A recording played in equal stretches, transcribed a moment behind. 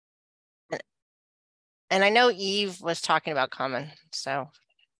And I know Eve was talking about common, so.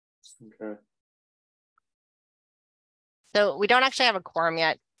 Okay. So we don't actually have a quorum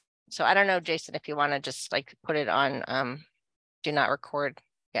yet. So I don't know, Jason, if you want to just like put it on do not record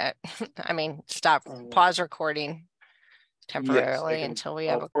yet. I mean, stop, pause recording temporarily yes, until we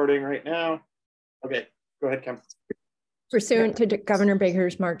have a recording right now. Okay, go ahead, Kim. Pursuant to Governor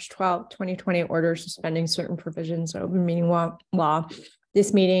Baker's March 12, 2020 order suspending certain provisions of open meeting law,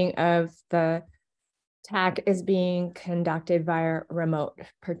 this meeting of the TAC is being conducted via remote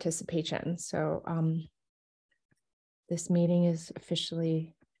participation. So this meeting is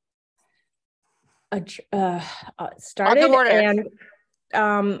officially started,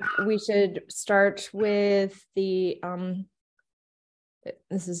 and we should start with the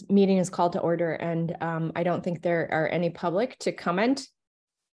meeting is called to order, and I don't think there are any public to comment.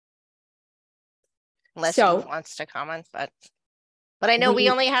 Unless Eve wants to comment, but I know we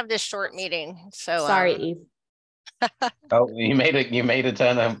only have this short meeting. So sorry, Eve. Oh, you made it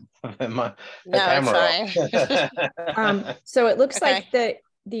turn the camera off. So it looks like the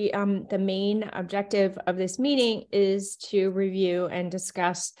main objective of this meeting is to review and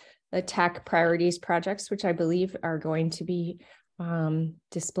discuss the TAC priorities projects, which I believe are going to be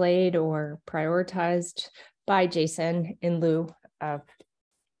displayed or prioritized by Jason in lieu of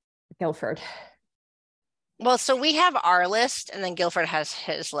Guilford. Well, so we have our list and then Guilford has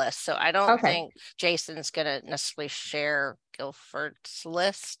his list. So I don't think Jason's going to necessarily share Guilford's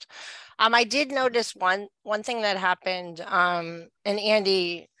list. I did notice one thing that happened, and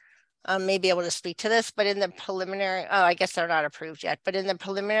Andy may be able to speak to this, but in the preliminary, I guess they're not approved yet, but in the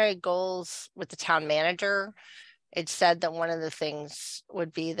preliminary goals with the town manager, it said that one of the things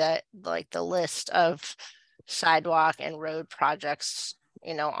would be that like the list of sidewalk and road projects,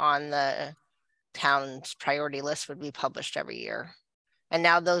 on the town's priority list would be published every year. And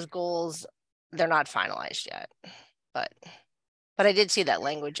now those goals, they're not finalized yet, but I did see that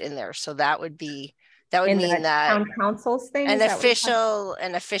language in there. So that would mean that town council's thing, an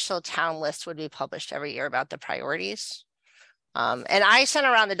official town list would be published every year about the priorities. And I sent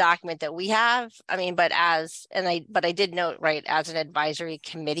around the document that we have. I mean, but I did note, right, as an advisory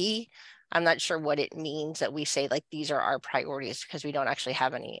committee, I'm not sure what it means that we say like these are our priorities, because we don't actually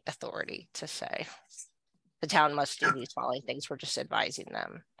have any authority to say the town must do these following things. We're just advising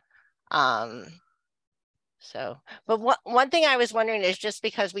them. But one thing I was wondering is, just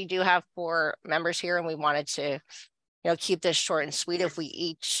because we do have 4 members here and we wanted to, keep this short and sweet, if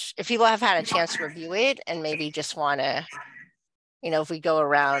people have had a chance to review it and maybe just want to, if we go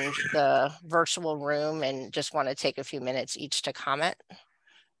around the virtual room and just want to take a few minutes each to comment,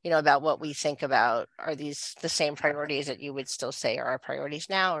 about what we think about, are these the same priorities that you would still say are our priorities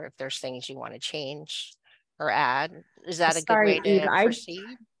now, or if there's things you want to change or add. Is that a good way to proceed?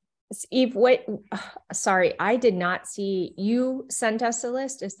 Eve, sorry, I did not see, you sent us a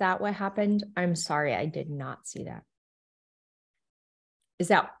list. Is that what happened? I'm sorry, I did not see that. Is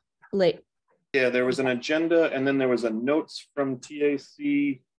that late? Yeah, there was an agenda and then there was a notes from TAC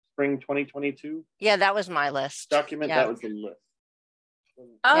spring 2022. Yeah, that was my list. Document, that was the list.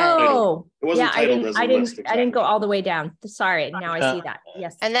 Oh, it wasn't titled as a list exactly. I didn't go all the way down. Sorry, now I see that.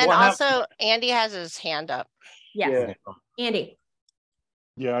 Yes. And then also Andy has his hand up. Yes, yeah. Andy.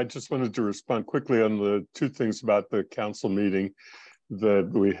 Yeah, I just wanted to respond quickly on the 2 things about the council meeting that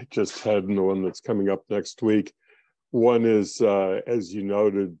we just had and the one that's coming up next week. One is, as you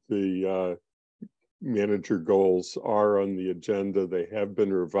noted, the manager goals are on the agenda. They have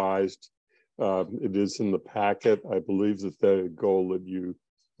been revised. It is in the packet. I believe that the goal that you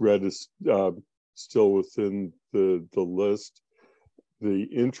read is still within the list. The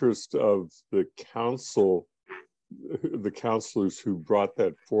interest of the council, the councilors who brought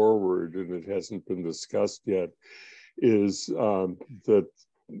that forward, and it hasn't been discussed yet, is that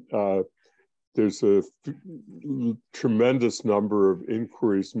there's a tremendous number of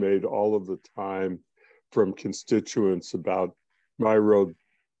inquiries made all of the time from constituents about my road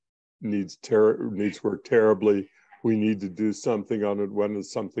needs work terribly. We need to do something on it. When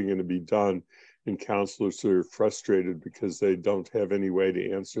is something going to be done? And councilors are frustrated because they don't have any way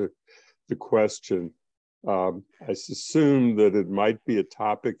to answer the question. I assume that it might be a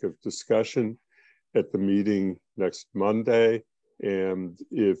topic of discussion at the meeting next Monday. And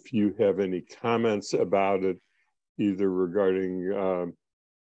if you have any comments about it, either regarding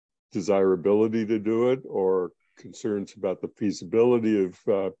desirability to do it or concerns about the feasibility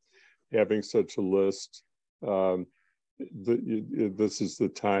of having such a list, this is the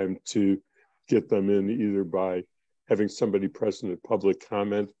time to get them in, either by having somebody present at public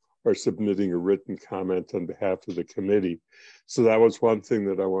comment are submitting a written comment on behalf of the committee. So that was one thing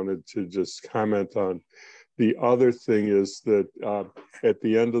that I wanted to just comment on. The other thing is that at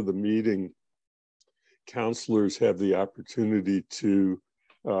the end of the meeting, counselors have the opportunity to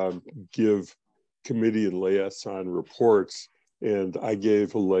give committee and liaison reports. And I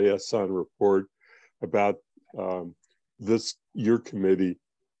gave a liaison report about your committee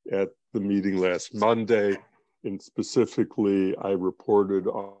at the meeting last Monday. And specifically, I reported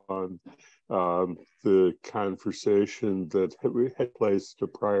on the conversation that had placed a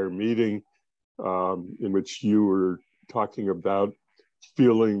prior meeting in which you were talking about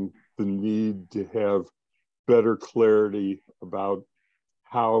feeling the need to have better clarity about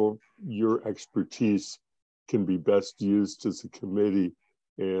how your expertise can be best used as a committee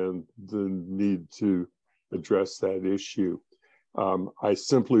and the need to address that issue. I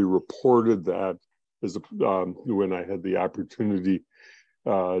simply reported that as when I had the opportunity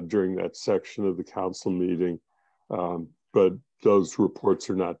during that section of the council meeting, but those reports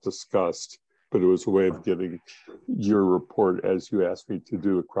are not discussed. But it was a way of getting your report, as you asked me to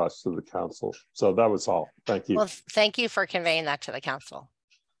do, across to the council. So that was all. Thank you. Well, thank you for conveying that to the council.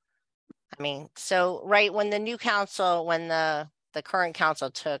 I mean, so right when the new council, when the current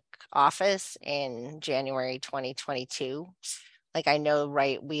council took office in January 2022, like I know,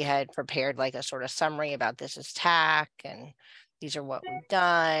 right, we had prepared like a sort of summary about this is TAC and these are what we've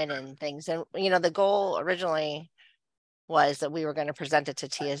done and things. And, you know, the goal originally was that we were going to present it to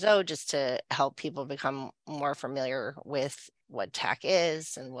TSO just to help people become more familiar with what TAC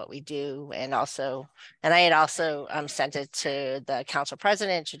is and what we do. And also, and I had also sent it to the council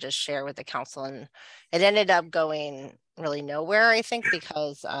president to just share with the council, and it ended up going really nowhere, I think,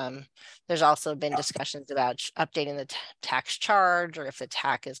 because there's also been discussions about updating the tax charge, or if the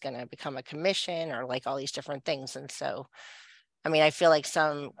TAC is going to become a commission, or like all these different things. And so, I mean, I feel like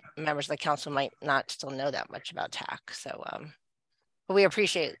some members of the council might not still know that much about TAC. So, but we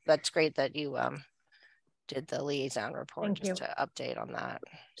appreciate, that's great that you did the liaison report just to update on that.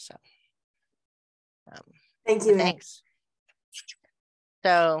 So, thank you. Thanks.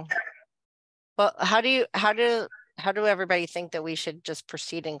 So, well, how do everybody think that we should just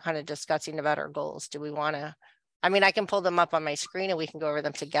proceed in kind of discussing about our goals? Do we want to, I mean, I can pull them up on my screen and we can go over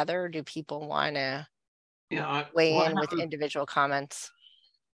them together. Or do people want to weigh in with individual comments?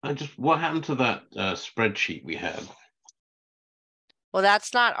 What happened to that spreadsheet we had? Well,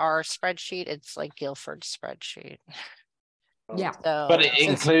 that's not our spreadsheet. It's like Guilford's spreadsheet. Yeah. So, but it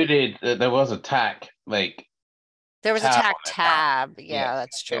included, there was a TAC, like. There was a TAC tab. Yeah,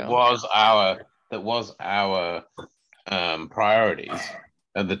 that's true. That was our priorities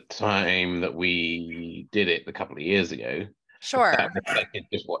at the time that we did it a couple of years ago. Sure. That reflected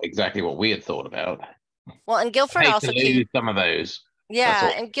just exactly what we had thought about. Well, and Guilford also keeps some of those.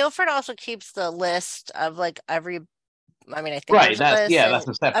 Yeah, and Guilford also keeps the list of like every. I mean, I think right. That's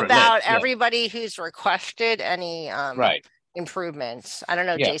a separate about list, everybody who's requested any improvemements. I don't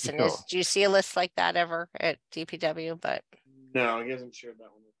know, Jason. Sure. Do you see a list like that ever at DPW? But no, he hasn't shared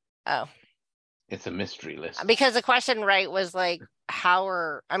that one. Oh, it's a mystery list. Because the question, right, was like,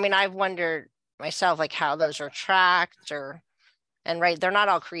 I've wondered myself, like how those are tracked, and right, they're not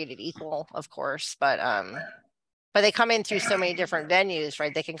all created equal, of course, but they come in through so many different venues,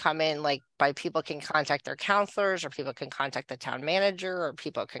 right? They can come in like people can contact their counselors, or people can contact the town manager, or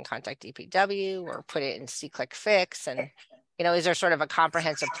people can contact DPW, or put it in SeeClickFix. And, you know, is there sort of a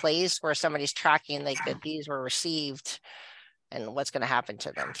comprehensive place where somebody's tracking like that these were received and what's going to happen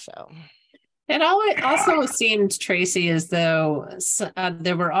to them? So it also seemed, Tracy, as though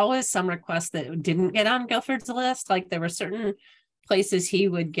there were always some requests that didn't get on Guilford's list. Like there were certain places he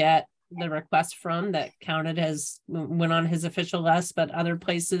would get the request from that counted as went on his official list, but other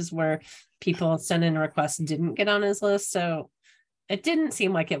places where people sent in requests didn't get on his list. So it didn't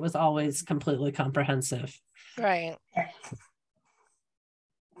seem like it was always completely comprehensive. Right.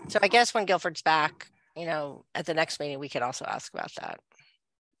 So I guess when Guilford's back, you know, at the next meeting, we could also ask about that.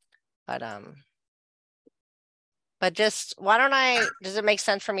 But just does it make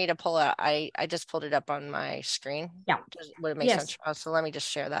sense for me to pull out? I just pulled it up on my screen. Yeah. Would it make sense? So let me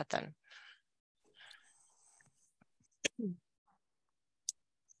just share that then.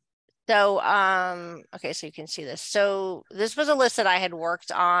 So, okay, so you can see this. So this was a list that I had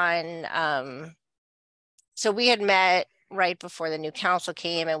worked on. So we had met right before the new council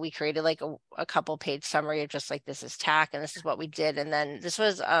came, and we created like a couple page summary of just like, this is TAC and this is what we did. And then this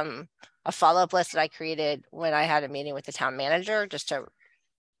was a follow-up list that I created when I had a meeting with the town manager, just to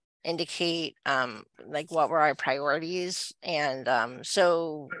indicate like what were our priorities. And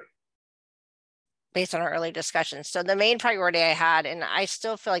so based on our early discussions. So the main priority I had, and I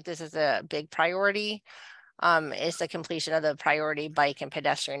still feel like this is a big priority, is the completion of the priority bike and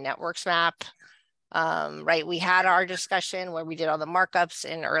pedestrian networks map. Right, we had our discussion where we did all the markups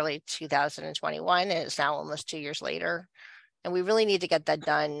in early 2021, and it's now almost 2 years later. And we really need to get that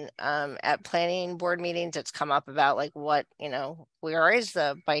done at planning board meetings. It's come up about like what, where is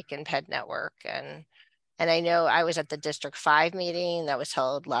the bike and ped network? And I know I was at the District 5 meeting that was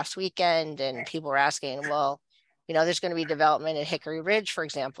held last weekend, and people were asking, well, there's going to be development at Hickory Ridge, for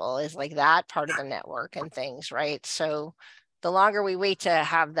example, is like that part of the network and things, right? So the longer we wait to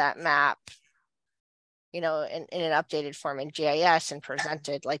have that map, in an updated form in GIS and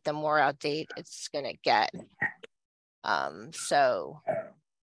presented, like the more outdated it's going to get. So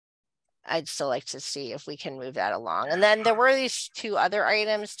I'd still like to see if we can move that along. And then there were these 2 other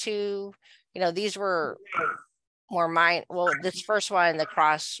items too. These were more this first one, the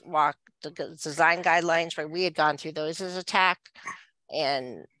crosswalk, the design guidelines, right? We had gone through those as a TAC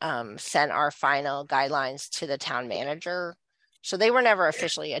and sent our final guidelines to the town manager. So they were never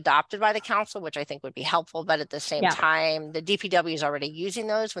officially adopted by the council, which I think would be helpful. But at the same time, the DPW is already using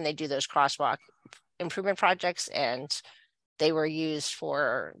those when they do those crosswalk improvement projects, and they were used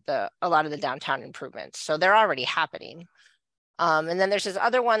for a lot of the downtown improvements. So they're already happening. And then there's this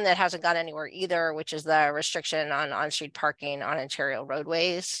other one that hasn't gone anywhere either, which is the restriction on on-street parking on Ontario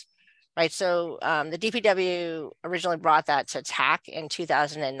roadways. Right, so the DPW originally brought that to TAC in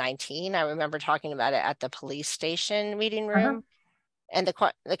 2019. I remember talking about it at the police station meeting room. And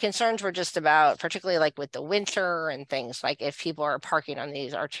the concerns were just about, particularly like with the winter and things, like if people are parking on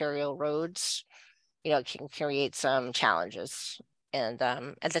these arterial roads, it can create some challenges. And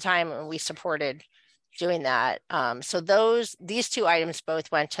at the time we supported doing that. So these 2 items both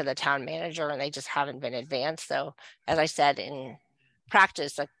went to the town manager, and they just haven't been advanced. So as I said, in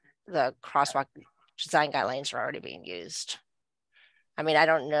practice, the crosswalk design guidelines are already being used. I mean, I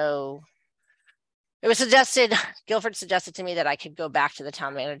don't know. It was suggested, Guilford suggested to me that I could go back to the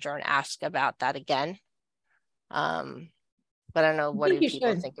town manager and ask about that again. But I don't know, what do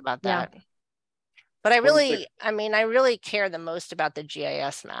people think about that? But I really care the most about the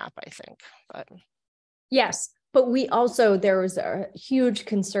GIS map, I think. But yes, but there was a huge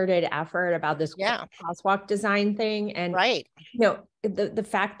concerted effort about this crosswalk design thing. And right. The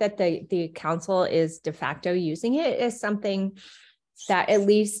fact that the council is de facto using it is something that at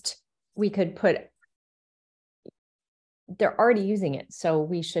least we could put. They're already using it, so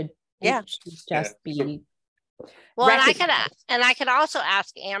we should just be. Well, and I could also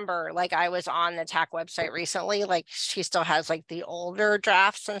ask Amber, like I was on the TAC website recently, like she still has like the older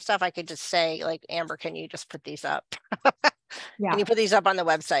drafts and stuff. I could just say like, Amber, can you just put these up? Can you put these up on the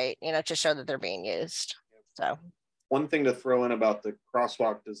website, to show that they're being used? So one thing to throw in about the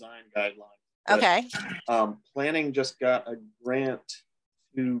crosswalk design guidelines. Okay. Planning just got a grant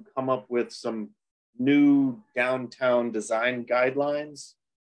to come up with some new downtown design guidelines,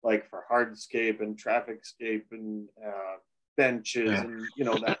 like for hardscape and trafficscape and benches and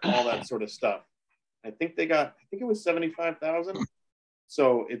all that sort of stuff. I think it was 75,000.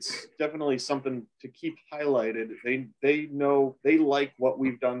 So it's definitely something to keep highlighted. They know, they like what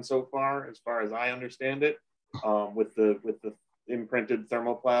we've done so far as I understand it, with the imprinted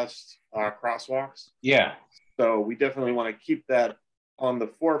thermoplast crosswalks. Yeah. So we definitely want to keep that on the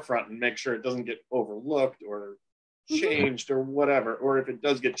forefront and make sure it doesn't get overlooked or changed or whatever, or if it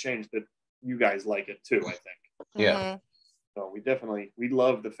does get changed, that you guys like it too, I think. Yeah. So we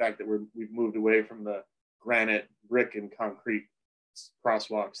love the fact that we've moved away from the granite, brick, and concrete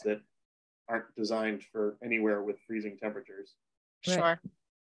crosswalks that aren't designed for anywhere with freezing temperatures. Right. Sure.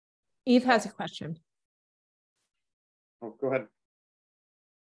 Eve has a question. Oh, go ahead.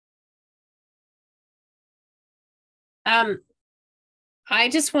 I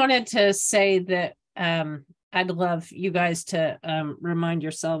just wanted to say that I'd love you guys to remind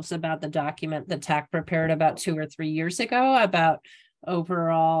yourselves about the document that TAC prepared about 2 or 3 years ago about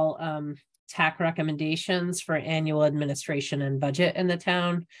overall TAC recommendations for annual administration and budget in the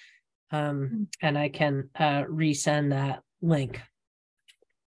town. And I can resend that link.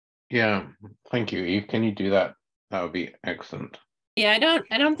 Yeah, thank you. Can you do that? That would be excellent. Yeah,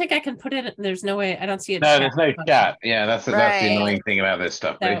 I don't think I can put it. There's no way. I don't see it. No, there's no chat. Yeah, that's the annoying thing about this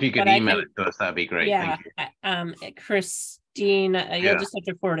stuff. But if you could email it to us, that'd be great. Yeah, thank you. Christine, you'll just have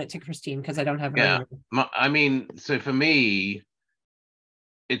to forward it to Christine because I don't have her. Yeah, I mean, so for me,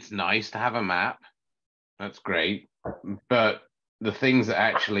 it's nice to have a map. That's great, but the things that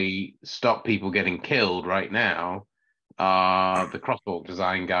actually stop people getting killed right now are the crosswalk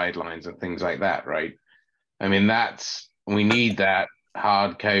design guidelines and things like that, right? I mean, we need that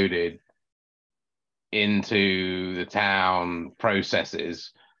hard-coded into the town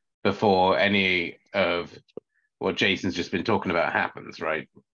processes before any of what Jason's just been talking about happens, right?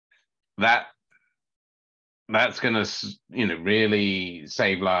 That's going to, really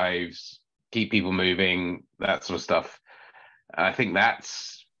save lives, keep people moving, that sort of stuff. I think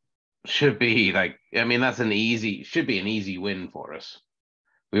should be that's should be an easy win for us.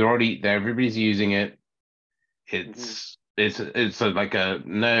 Everybody's using it. It's like a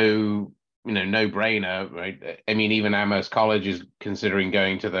no-brainer, right? I mean, even Amherst College is considering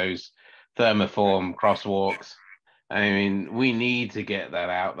going to those thermoform crosswalks. I mean, we need to get that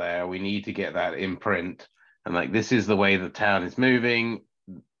out there. We need to get that imprint. And this is the way the town is moving.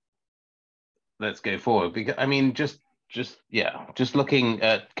 Let's go forward. Because I mean, just looking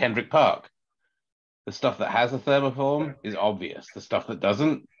at Kendrick Park, the stuff that has a thermoform is obvious. The stuff that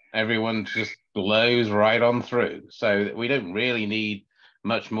doesn't, everyone just blows right on through. So we don't really need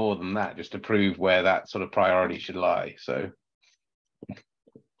much more than that just to prove where that sort of priority should lie. So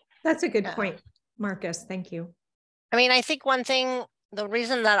that's a good point, Marcus. Thank you. I mean, I think one thing, the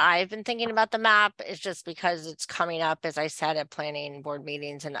reason that I've been thinking about the map is just because it's coming up, as I said, at planning board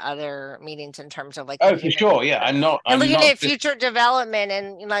meetings and other meetings in terms of for sure. Yeah. I'm looking at future development.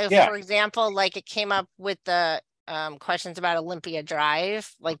 And for example, it came up with the questions about Olympia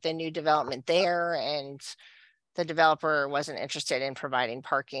Drive, the new development there, and the developer wasn't interested in providing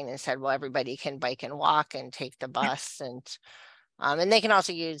parking and said, well, everybody can bike and walk and take the bus. And they can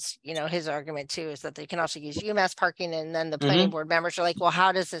also use, his argument too, is that they can also use UMass parking. And then the planning board members are like, well,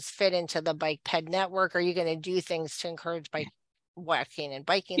 how does this fit into the bike ped network? Are you going to do things to encourage bike walking and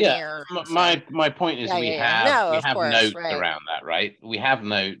biking there? My point is we have notes around that, right? We have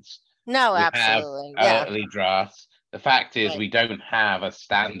notes. No, absolutely. Early drafts. The fact is we don't have a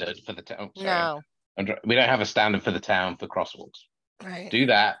standard for the town. No. We don't have a standard for the town for crosswalks. Right. Do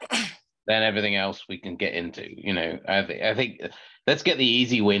that. Then everything else we can get into. I think let's get the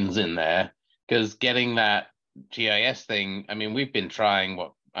easy wins in there, because getting that GIS thing, I mean, we've been trying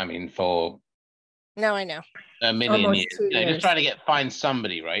for I know a million years. Just trying to find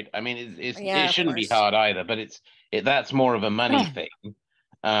somebody, right? I mean, it shouldn't be hard either, but that's more of a money thing.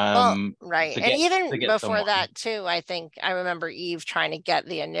 Right. And even before that too, I think I remember Eve trying to get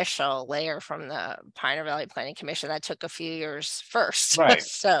the initial layer from the Pioneer Valley Planning Commission. That took a few years first. Right.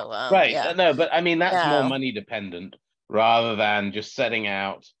 So No, but I mean, that's more money dependent rather than just setting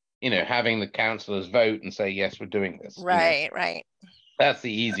out, having the councillors vote and say, yes, we're doing this. Right. That's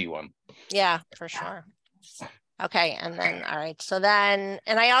the easy one. Yeah, for sure. Okay. And then, all right. So then,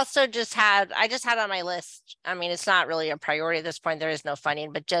 and I also just had on my list, I mean, it's not really a priority at this point. There is no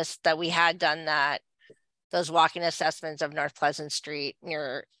funding, but just that we had done those walking assessments of North Pleasant Street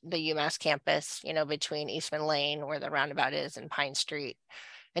near the UMass campus, between Eastman Lane, where the roundabout is, and Pine Street.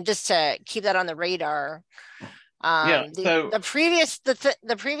 And just to keep that on the radar. The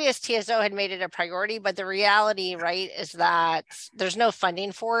previous TSO had made it a priority, but the reality, right, is that there's no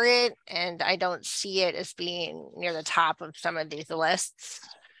funding for it, and I don't see it as being near the top of some of these lists.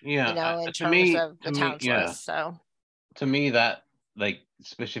 In terms of the town's list. So to me, that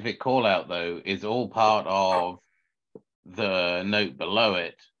specific call out though is all part of the note below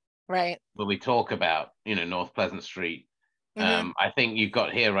it, right, where we talk about North Pleasant Street. I think you've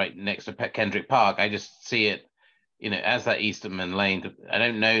got here right next to Kendrick Park. I just see it as that Eastman Lane. I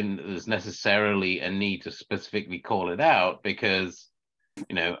don't know there's necessarily a need to specifically call it out, because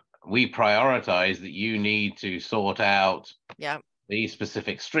we prioritize that you need to sort out these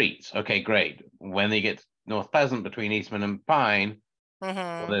specific streets. Okay, great. When they get to North Pleasant between Eastman and Pine,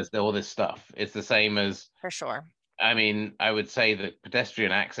 well, there's all this stuff. It's the same as, for sure. I mean, I would say that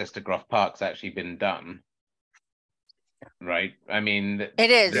pedestrian access to Groff Park's actually been done. Right. I mean,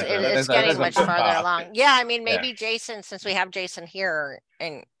 it's getting much farther along. Yeah. I mean, maybe Jason, since we have Jason here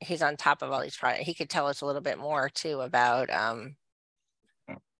and he's on top of all these projects, he could tell us a little bit more too about,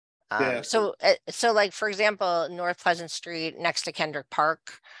 so for example, North Pleasant Street next to Kendrick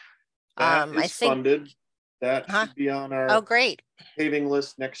Park. I think funded. That should be on our great paving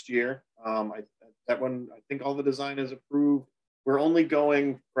list next year. That one, I think all the design is approved. We're only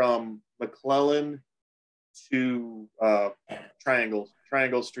going from McClellan to Triangle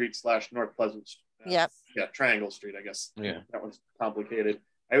Street / North Pleasant Street. Triangle Street, I guess. That one's complicated.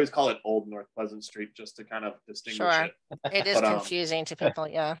 I always call it Old North Pleasant Street just to kind of distinguish it. It is confusing to people.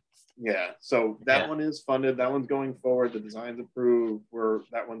 So that one is funded. That one's going forward. The design's approved.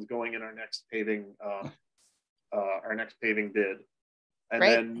 That one's going in our next paving bid. And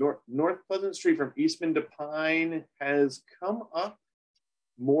then North Pleasant Street from Eastman to Pine has come up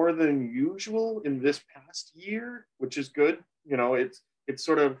more than usual in this past year, which is good. it's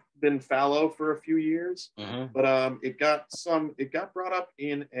sort of been fallow for a few years, Mhm. but it got brought up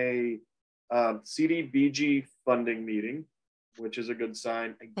in a CDBG funding meeting, which is a good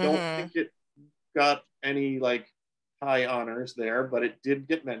sign. I don't think it got any like high honors there, but it did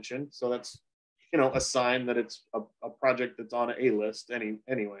get mentioned. So that's, a sign that it's a project that's on a list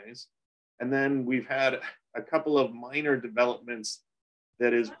anyways. And then we've had a couple of minor developments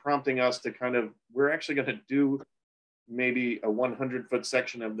that is prompting us to we're actually going to do maybe a 100-foot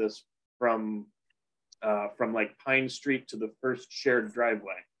section of this from like Pine Street to the first shared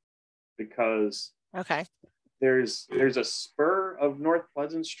driveway, because there's a spur of North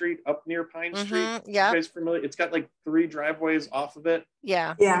Pleasant Street up near Pine Street. Yeah. You guys familiar? It's got like 3 driveways off of it.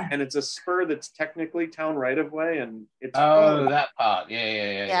 Yeah. And it's a spur that's technically town right of way, and it's that part.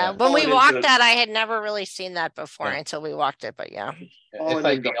 Yeah. When we walked that, I had never really seen that before until we walked it, but yeah. It's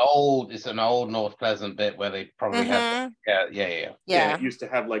like it's an old North Pleasant bit where they probably have it used to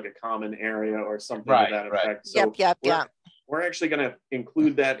have like a common area or something to that effect. So we're actually going to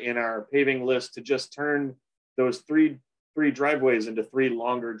include that in our paving list to just turn those three driveways into 3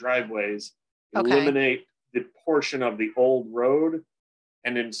 longer driveways, eliminate the portion of the old road,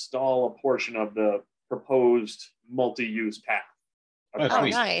 and install a portion of the proposed multi-use path.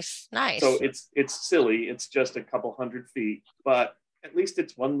 Nice. So it's silly. It's just a couple 100 feet, but at least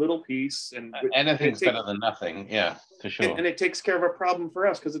it's one little piece. And anything's better than nothing. Yeah, for sure. And it takes care of a problem for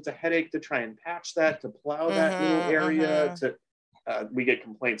us, because it's a headache to try and patch that, to plow that little area. We get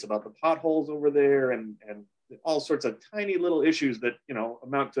complaints about the potholes over there, and all sorts of tiny little issues that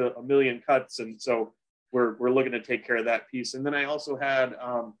amount to a million cuts. And so we're looking to take care of that piece. And then I also had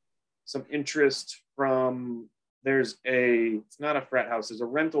some interest from it's not a frat house, there's a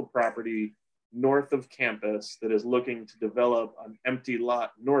rental property north of campus that is looking to develop an empty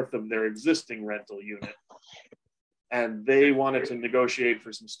lot north of their existing rental unit. And they wanted to negotiate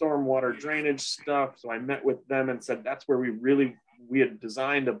for some stormwater drainage stuff. So I met with them and said that's where we had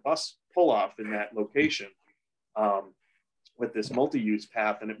designed a bus pull-off in that location with this multi-use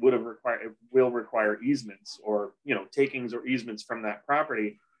path, and it will require easements or takings or easements from that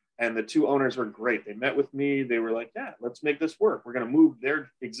property. And the 2 owners were great. They met with me. They were like, yeah, let's make this work. We're going to move their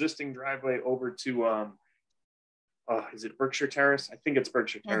existing driveway over to, is it Berkshire Terrace? I think it's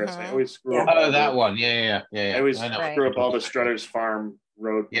Berkshire Terrace. I always screw up. Oh, that one. Yeah. I always screw up all the Strutter's Farm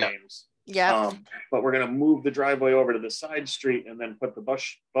road names. Yeah. But we're going to move the driveway over to the side street and then put the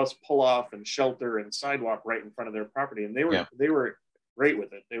bus pull off and shelter and sidewalk right in front of their property. And they were great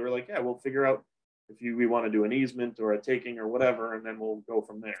with it. They were like, yeah, we'll figure out if we want to do an easement or a taking or whatever, and then we'll go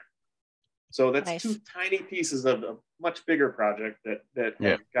from there. So that's 2 tiny pieces of a much bigger project that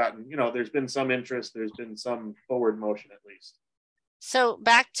have gotten, there's been some interest, there's been some forward motion at least. So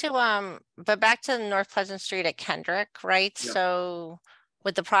back to North Pleasant Street at Kendrick, right? Yeah. So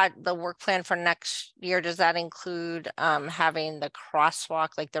with the work plan for next year, does that include having the crosswalk,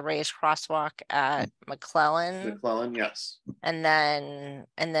 like the raised crosswalk at McClellan? McClellan, yes. And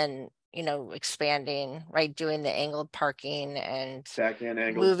then expanding, right, doing the angled parking and back-end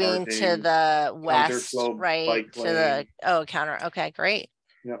angled moving parking, to the west, right, to the counter. Okay, great.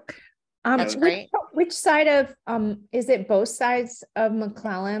 Yep. That's great. Which side of is it both sides of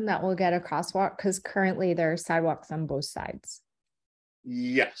McClellan that will get a crosswalk? Because currently there are sidewalks on both sides.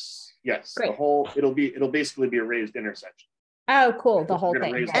 Yes. Great. It'll basically be a raised intersection. Oh, cool. The whole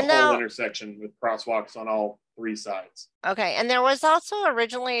thing. Raise the whole intersection with crosswalks on all 3 sides. Okay. And there was also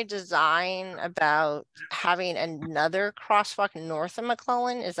originally a design about having another crosswalk north of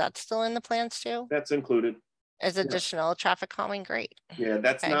McClellan. Is that still in the plans too? That's included. As additional traffic calming? Great. Yeah,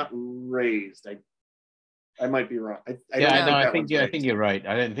 that's not raised. I might be wrong. I think you're right.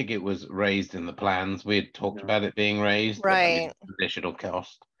 I don't think it was raised in the plans. We had talked about it being raised. Right. Additional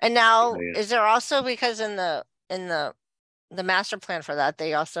cost. And now, is there also, because in the master plan for that,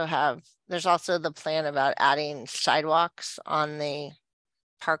 there's also the plan about adding sidewalks on the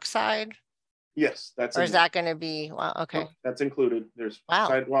park side? Yes, or is that going to be, okay. No, that's included. There's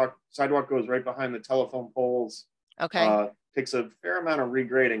sidewalk goes right behind the telephone poles. Okay. Takes a fair amount of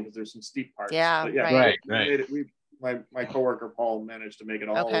regrading because there's some steep parts. Yeah, right. My coworker Paul managed to make it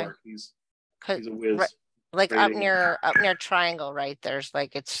all work. He's a whiz. Right. Like up near Triangle, right? There's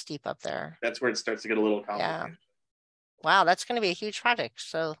it's steep up there. That's where it starts to get a little complicated. Yeah. Wow, that's going to be a huge project.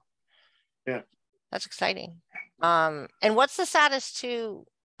 So yeah, that's exciting. And what's the status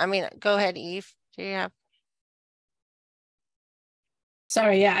go ahead, Eve. Do you have?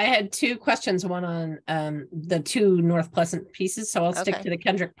 Sorry, I had 2 questions, one on the 2 North Pleasant pieces. So I'll stick to the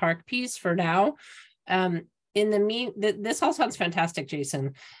Kendrick Park piece for now. this all sounds fantastic,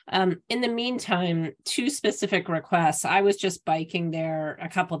 Jason. In the meantime, 2 specific requests. I was just biking there a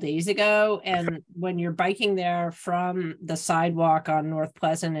couple days ago, and when you're biking there from the sidewalk on North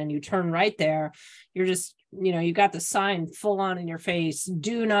Pleasant and you turn right there, you're just, you got the sign full on in your face,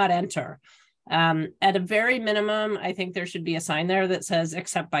 do not enter. At a very minimum, I think there should be a sign there that says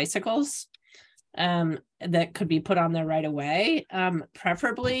accept bicycles. That could be put on there right away,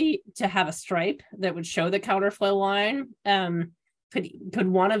 preferably to have a stripe that would show the counterflow line. Could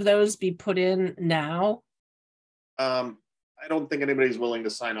one of those be put in now? I don't think anybody's willing to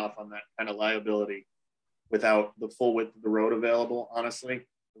sign off on that kind of liability without the full width of the road available. Honestly,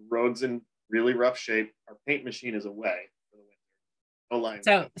 the road's in really rough shape. Our paint machine is away for the winter. No line.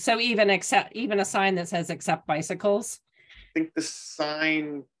 So even a sign that says accept bicycles. I think the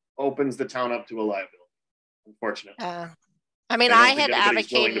sign opens the town up to a liability, unfortunately. I mean, I had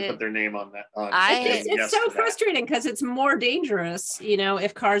advocated to put their name on that. It's so frustrating because it's more dangerous,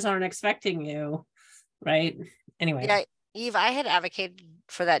 if cars aren't expecting you, right? Anyway. Yeah, Eve, I had advocated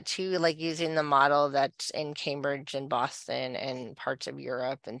for that too, like using the model that's in Cambridge and Boston and parts of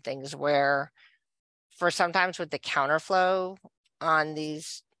Europe and things where, for sometimes with the counterflow on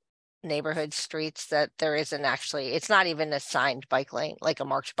these neighborhood streets, that there isn't actually, it's not even a signed bike lane, like a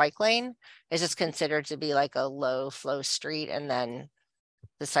marked bike lane. It's just considered to be like a low flow street, and then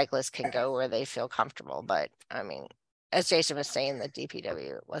the cyclists can go where they feel comfortable. But I mean, as Jason was saying, the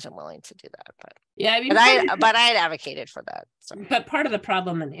DPW wasn't willing to do that. But yeah, I mean, but I had advocated for that. So. But part of the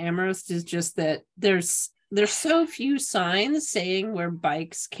problem in Amherst is just that there's so few signs saying where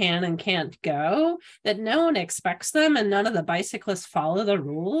bikes can and can't go that no one expects them, and none of the bicyclists follow the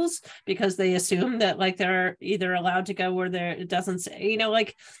rules because they assume that like they're either allowed to go where it doesn't say,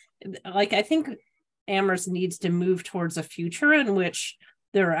 like I think Amherst needs to move towards a future in which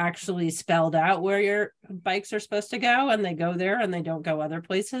they're actually spelled out where your bikes are supposed to go, and they go there and they don't go other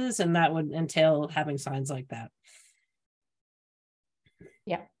places, and that would entail having signs like that.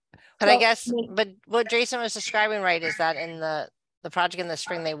 Yeah. But I guess, but what Jason was describing, right, is that in the project in the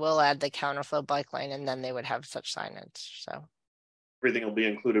spring, they will add the counterflow bike lane, and then they would have such signage. So everything will be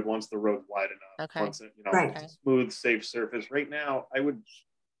included once the road's wide enough. Okay. Once it, it's a smooth, safe surface. Right now, I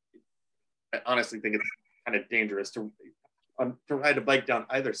honestly think it's kind of dangerous to ride a bike down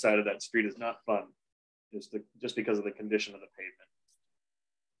either side of that street. Is not fun, just because of the condition of the pavement.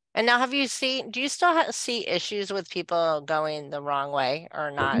 And now, do you still see issues with people going the wrong way, or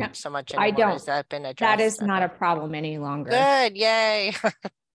not no, so much anymore? I don't. Has that been addressed? That is not a problem any longer. Good, yay.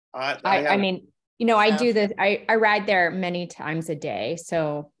 I mean, I do this. I ride there many times a day.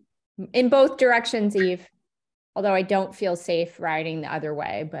 So in both directions, Eve, although I don't feel safe riding the other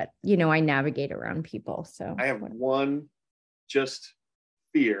way, but I navigate around people. So I have one just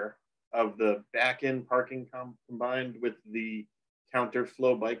fear of the back end parking combined with the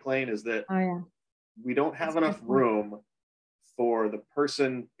counterflow bike lane is that we don't have enough room for the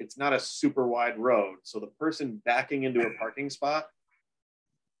person. It's not a super wide road, so the person backing into a parking spot,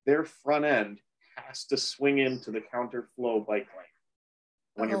 their front end has to swing into the counterflow bike lane.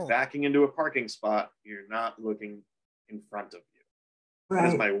 When you're backing into a parking spot, you're not looking in front of you. Right.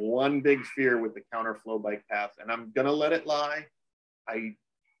 That is my one big fear with the counterflow bike path, and I'm gonna let it lie. I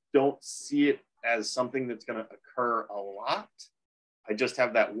don't see it as something that's gonna occur a lot. I just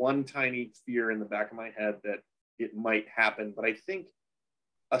have that one tiny fear in the back of my head that it might happen. But I think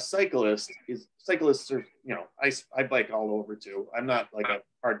cyclists are, I bike all over too. I'm not like a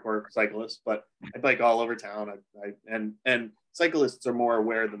hardcore cyclist, but I bike all over town. And cyclists are more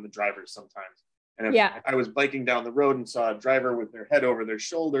aware than the drivers sometimes. And if I was biking down the road and saw a driver with their head over their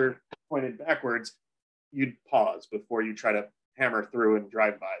shoulder pointed backwards, you'd pause before you try to hammer through and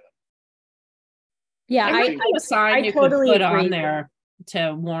drive by them. Yeah, I a sign you totally could put on there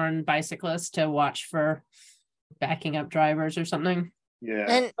to warn bicyclists to watch for backing up drivers or something.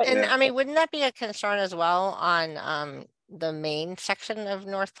 Yeah. And I mean, wouldn't that be a concern as well on the main section of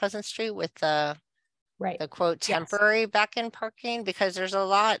North Pleasant Street with the quote temporary back-in parking? Because there's a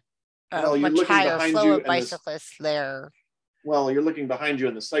lot much higher flow of bicyclists there. Well, you're looking behind you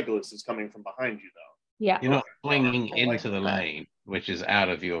and the cyclist is coming from behind you though. Yeah. You're not swinging into the lane, which is out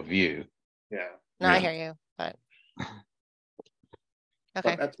of your view. Yeah. No, I hear you, but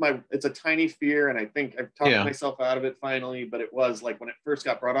okay. But it's a tiny fear, and I think I've talked myself out of it finally, but it was like when it first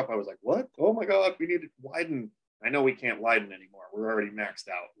got brought up, I was like, what? Oh my God, we need to widen. I know we can't widen anymore. We're already maxed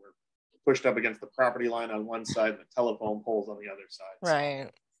out. We're pushed up against the property line on one side and the telephone poles on the other side. Right.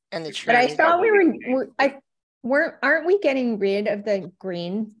 And the but I thought aren't we getting rid of the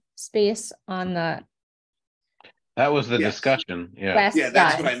green space on the That was the discussion. Yeah. West Yeah,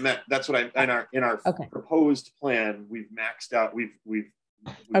 that's side. what I meant. That's what I in our proposed plan, we've maxed out, we've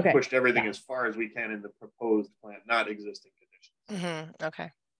pushed everything as far as we can in the proposed plan, not existing conditions.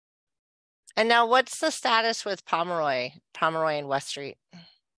 Okay. And now what's the status with Pomeroy and West Street?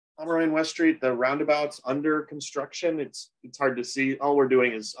 Pomeroy and West Street, the roundabout's under construction. It's hard to see. All we're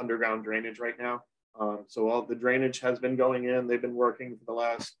doing is underground drainage right now. So all the drainage has been going in. They've been working for the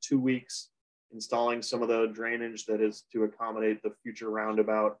last 2 weeks, installing some of the drainage that is to accommodate the future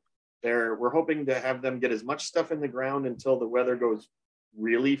roundabout. We're hoping to have them get as much stuff in the ground until the weather goes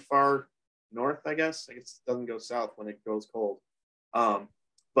really far north, I guess. I guess it doesn't go south when it goes cold.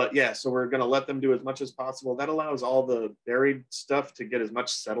 But yeah, so we're going to let them do as much as possible. That allows all the buried stuff to get as much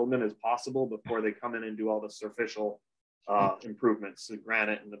settlement as possible before they come in and do all the superficial improvements, the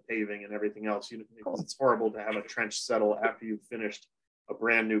granite and the paving and everything else. It's horrible to have a trench settle after you've finished a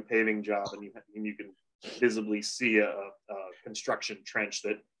brand new paving job and you can visibly see a construction trench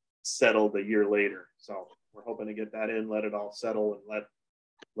that settled a year later. So we're hoping to get that in, let it all settle, and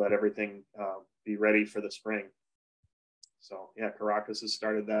let everything be ready for the spring. So yeah, Caracas has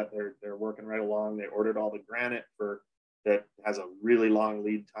started that. They're working right along. They ordered all the granite that has a really long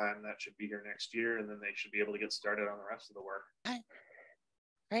lead time. That should be here next year, and then they should be able to get started on the rest of the work.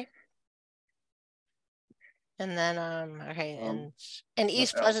 Right. And then okay, and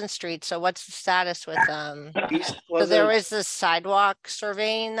East Pleasant Street. So what's the status with East Pleasant? So there was the sidewalk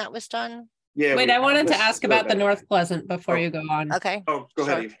surveying that was done. Yeah. Wait, I wanted to ask about the North Pleasant before you go on. Okay. Oh, go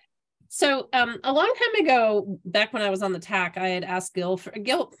ahead, Eve. So a long time ago, back when I was on the TAC, I had asked Gil,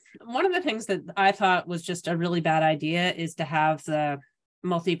 one of the things that I thought was just a really bad idea is to have the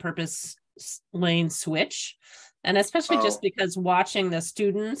multi-purpose lane switch. And especially just because watching the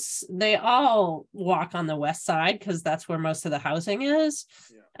students, they all walk on the west side because that's where most of the housing is.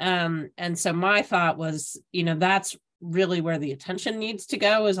 Yeah. And so my thought was, that's really where the attention needs to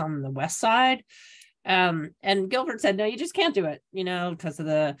go, is on the west side. And Guilford said, no, you just can't do it, because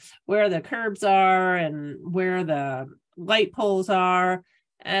of where the curbs are and where the light poles are.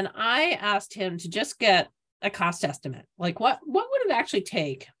 And I asked him to just get a cost estimate. Like what would it actually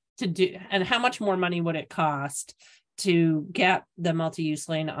take to do, and how much more money would it cost to get the multi-use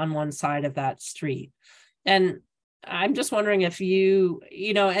lane on one side of that street? And I'm just wondering if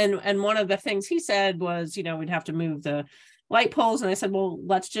and one of the things he said was, we'd have to move the light poles. And I said, well,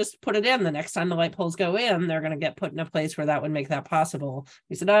 let's just put it in. The next time the light poles go in, they're going to get put in a place where that would make that possible.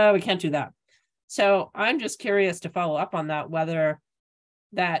 He said, oh, we can't do that. So I'm just curious to follow up on that, whether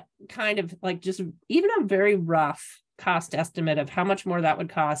that kind of like just even a very rough cost estimate of how much more that would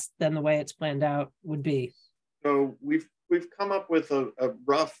cost than the way it's planned out would be. So we've come up with a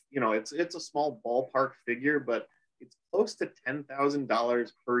rough, it's a small ballpark figure, but it's close to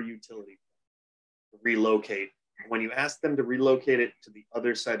 $10,000 per utility to relocate. When you ask them to relocate it to the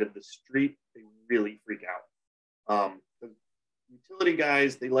other side of the street, they really freak out. The utility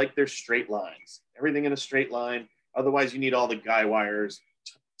guys, they like their straight lines, everything in a straight line. Otherwise, you need all the guy wires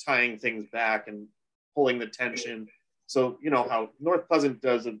tying things back and pulling the tension. So, how North Pleasant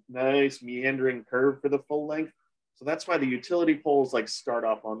does a nice meandering curve for the full length. So that's why the utility poles start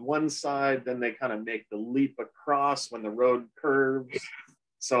off on one side, then they kind of make the leap across when the road curves.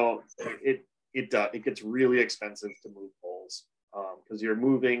 So it gets really expensive to move poles because you're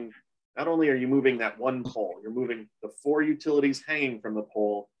moving, not only are you moving that one pole, you're moving the 4 utilities hanging from the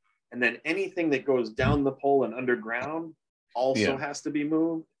pole, and then anything that goes down the pole and underground also has to be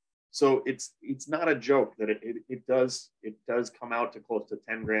moved. So it's not a joke that it does come out to close to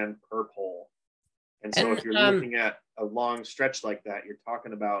 10 grand per pole. And so if you're looking at a long stretch like that, you're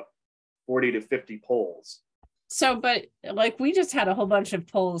talking about 40 to 50 poles. So, but we just had a whole bunch of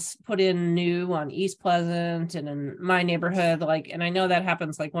poles put in new on East Pleasant and in my neighborhood, and I know that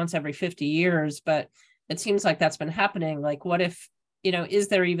happens once every 50 years, but it seems like that's been happening. What if, is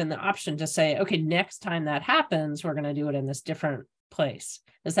there even the option to say, okay, next time that happens, we're going to do it in this different place?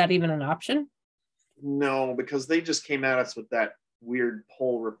 Is that even an option? No, because they just came at us with that weird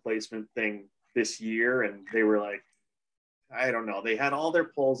pole replacement thing this year. And they were I don't know. They had all their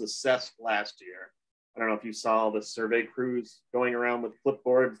poles assessed last year. I don't know if you saw the survey crews going around with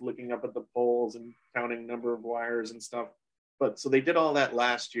clipboards, looking up at the poles and counting number of wires and stuff. But so they did all that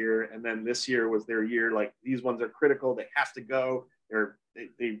last year. And then this year was their year. These ones are critical. They have to go.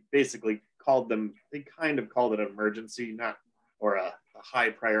 They basically they kind of called it an emergency, or a high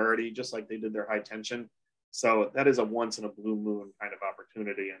priority, just like they did their high tension. So that is a once in a blue moon kind of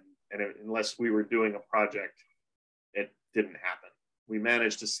opportunity. And unless we were doing a project, it didn't happen. We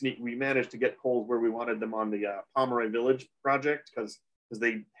managed to get poles where we wanted them on the Pomeroy Village project because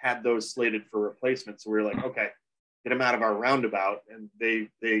they had those slated for replacement. So we were like, okay, get them out of our roundabout, and they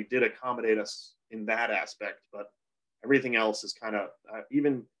did accommodate us in that aspect. But everything else is kind of I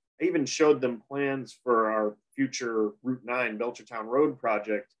even showed them plans for our future Route 9 Belchertown Road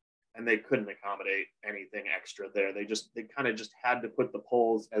project, and they couldn't accommodate anything extra there. They kind of just had to put the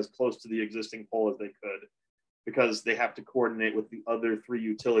poles as close to the existing pole as they could, because they have to coordinate with the other 3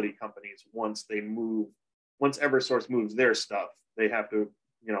 utility companies once Eversource moves their stuff. They have to,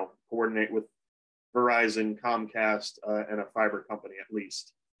 coordinate with Verizon, Comcast, and a fiber company at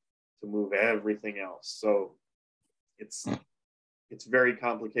least to move everything else. So it's very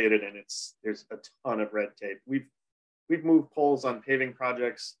complicated, and there's a ton of red tape. We've moved poles on paving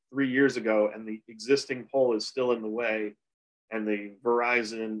projects 3 years ago, and the existing pole is still in the way, and the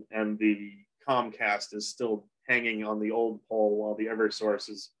Verizon and the Comcast is still hanging on the old pole while the Eversource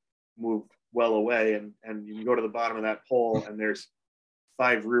is moved well away. And you can go to the bottom of that pole, and there's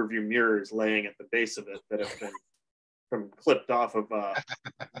 5 rear view mirrors laying at the base of it that have been clipped off of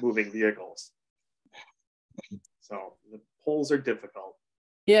moving vehicles. So the poles are difficult.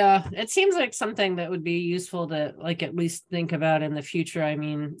 Yeah, it seems like something that would be useful to at least think about in the future. I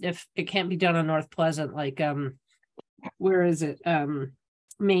mean, if it can't be done on North Pleasant, where is it?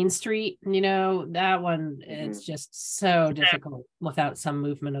 Main Street, that one, it's just so difficult without some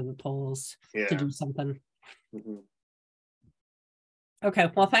movement of the poles to do something.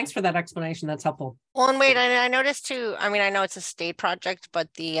 Okay, well, thanks for that explanation. That's helpful. Well, and wait, I noticed too, I mean, I know it's a state project,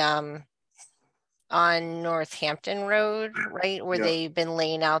 but the on Northampton Road, right, where they've been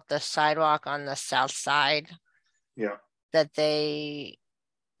laying out the sidewalk on the south side, that the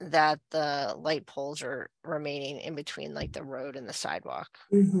light poles are remaining in between the road and the sidewalk.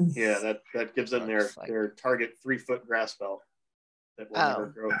 Yeah, that gives them their target 3-foot grass belt that will never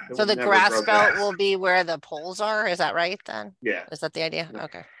grow. So the grass belt will be where the poles are, is that right then? Yeah. Is that the idea? Yeah.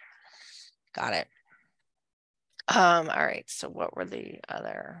 Okay, got it. All right, so what were the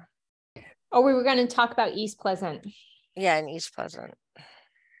other? Oh, we were going to talk about East Pleasant. Yeah, in East Pleasant.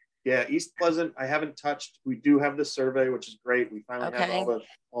 Yeah, East Pleasant, I haven't touched. We do have the survey, which is great. We finally have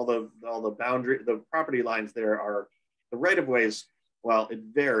all the boundary, the property lines there are the right of ways. Well, it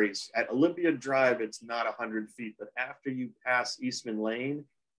varies. At Olympia Drive, it's not 100 feet, but after you pass Eastman Lane,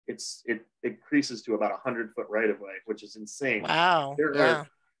 it increases to about 100-foot right of way, which is insane. Wow. There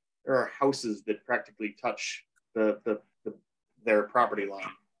are houses that practically touch their property line.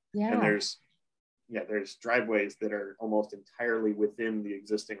 Yeah. And there's driveways that are almost entirely within the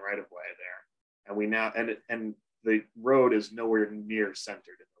existing right of way there. And the road is nowhere near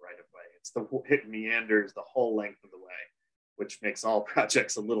centered in the right of way. It meanders the whole length of the way, which makes all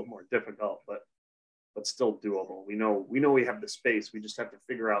projects a little more difficult, but still doable. We know we have the space. We just have to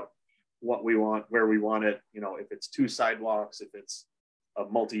figure out what we want, where we want it. If it's 2 sidewalks, if it's a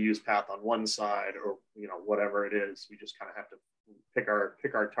multi-use path on one side, or whatever it is, we just kind of have to pick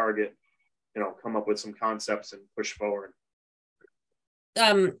our target, come up with some concepts and push forward.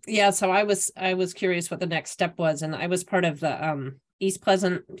 So I was curious what the next step was, and I was part of the East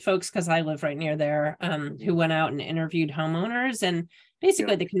Pleasant folks, because I live right near there, who went out and interviewed homeowners, and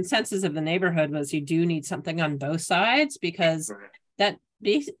basically the consensus of the neighborhood was you do need something on both sides, because that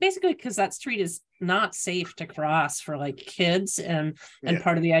basically because that street is not safe to cross for kids, and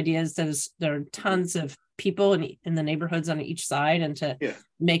part of the idea is there are tons of people in the neighborhoods on each side, and to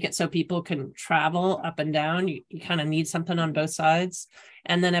make it so people can travel up and down, you kind of need something on both sides.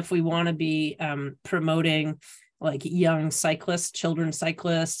 And then if we want to be promoting young cyclists, children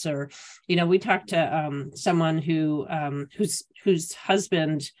cyclists, or we talked to someone whose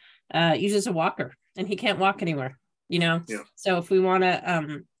husband uses a walker and he can't walk anywhere, so if we want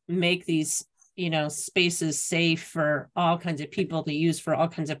to make these spaces safe for all kinds of people to use for all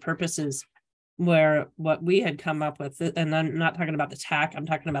kinds of purposes, where what we had come up with, and I'm not talking about the TAC, I'm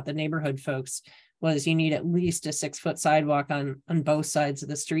talking about the neighborhood folks, was you need at least a 6-foot sidewalk on both sides of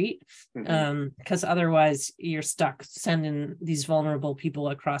the street, because otherwise you're stuck sending these vulnerable people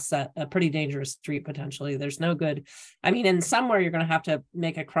across a pretty dangerous street potentially. There's no good. I mean, in somewhere you're going to have to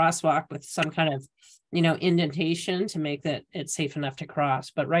make a crosswalk with some kind of indentation to make that it's safe enough to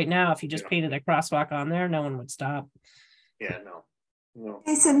cross. But right now, if you just painted a crosswalk on there, no one would stop. Yeah, no.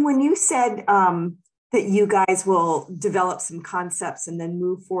 Jason, when you said that you guys will develop some concepts and then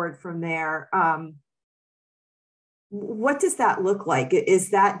move forward from there, what does that look like?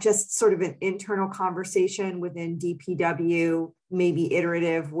 Is that just sort of an internal conversation within DPW, maybe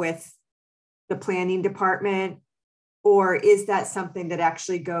iterative with the planning department? Or is that something that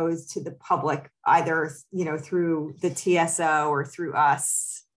actually goes to the public, either through the TSO or through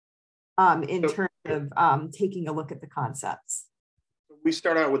us, in terms of taking a look at the concepts? We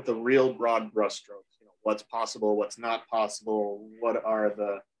start out with the real broad brushstrokes. what's possible, what's not possible, what are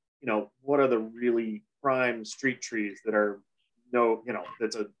the really prime street trees that are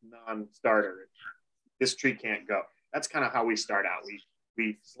that's a non-starter. This tree can't go. That's kind of how we start out.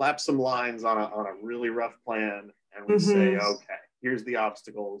 We slap some lines on a really rough plan, and we say, okay, here's the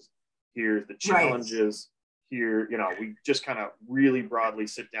obstacles, here's the challenges, here, we just kind of really broadly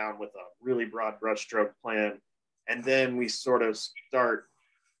sit down with a really broad brushstroke plan, and then we sort of start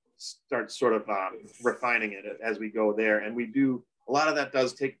refining it as we go there. And we do a lot of that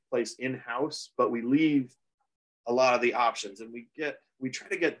does take place in-house, but we leave a lot of the options, and we try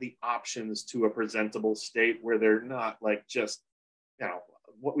to get the options to a presentable state where they're not like just,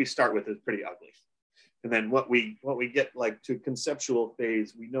 what we start with is pretty ugly. And then what we get like to conceptual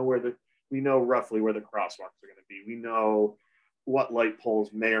phase, we know roughly where the crosswalks are going to be. We know what light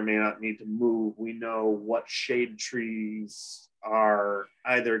poles may or may not need to move. We know what shade trees are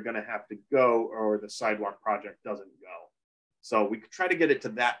either going to have to go or the sidewalk project doesn't go. So we try to get it to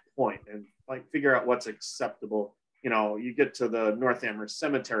that point and like figure out what's acceptable. You get to the North Amherst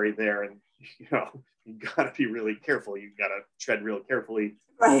Cemetery there, and you got to be really careful. You got to tread real carefully.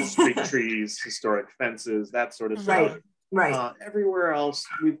 Right. Street trees, historic fences, that sort of stuff. Right. Everywhere else,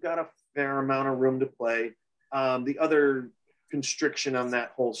 we've got a fair amount of room to play. The other constriction on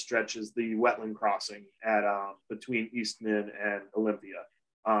that whole stretch is the wetland crossing at between Eastman and Olympia.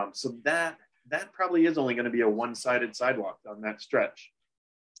 So that probably is only going to be a one-sided sidewalk on that stretch.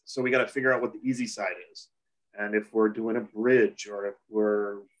 So we got to figure out what the easy side is. And if we're doing a bridge or if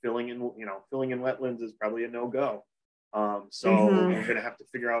we're filling in wetlands is probably a no-go. So we're going to have to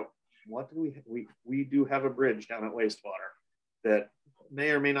figure out what do we do have a bridge down at Wastewater that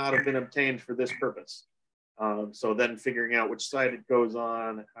may or may not have been obtained for this purpose. So then figuring out which side it goes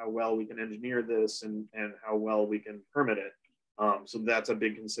on, how well we can engineer this, and how well we can permit it. So that's a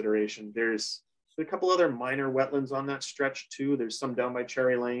big consideration. There's a couple other minor wetlands on that stretch too. There's some down by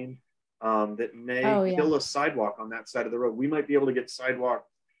Cherry Lane that may kill a sidewalk on that side of the road. We might be able to get sidewalk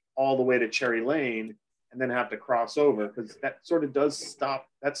all the way to Cherry Lane and then have to cross over, because that sort of does stop.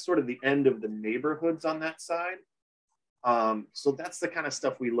 That's sort of the end of the neighborhoods on that side. So that's the kind of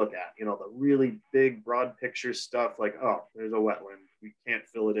stuff we look at, the really big, broad picture stuff like, oh, there's a wetland. We can't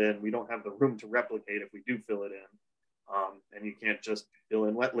fill it in. We don't have the room to replicate if we do fill it in. And you can't just fill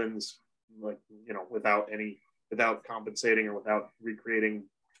in wetlands like, without compensating or without recreating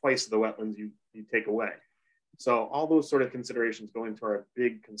twice the wetlands you take away. So all those sort of considerations go into our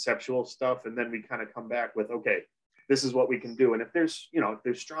big conceptual stuff. And then we kind of come back with, okay, this is what we can do. And if there's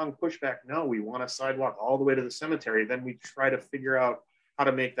strong pushback, no, we want a sidewalk all the way to the cemetery, then we try to figure out how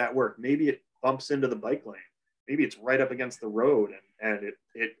to make that work. Maybe it bumps into the bike lane. Maybe it's right up against the road and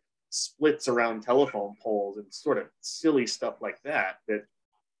it splits around telephone poles and sort of silly stuff like that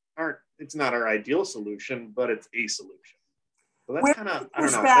it's not our ideal solution, but it's a solution. So that's kind of, I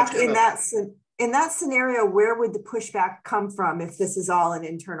don't know. Pushback in that scenario, where would the pushback come from if this is all an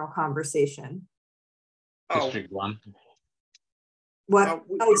internal conversation? District 1. What?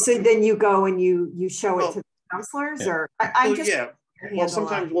 So then you go and you show it to the counselors, or Well,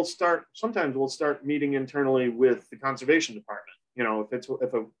 sometimes we'll start meeting internally with the conservation department.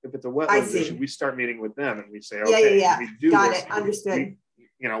 If it's a wetlands issue, we start meeting with them and we say, okay, we do got this. It. Understood.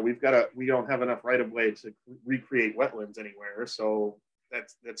 We don't have enough right of way to recreate wetlands anywhere, so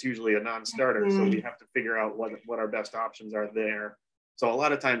that's usually a non-starter. So we have to figure out what our best options are there. So a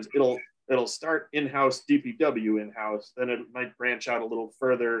lot of times it'll start in-house, DPW in-house, then it might branch out a little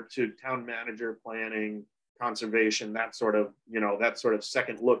further to town manager, planning, conservation, that sort of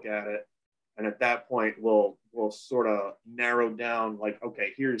second look at it. And at that point, we'll sort of narrow down like,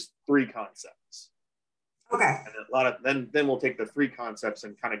 okay, here's 3 concepts. Okay. And then we'll take the 3 concepts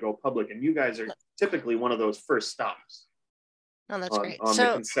and kind of go public. And you guys are typically one of those first stops. Oh, that's great. On the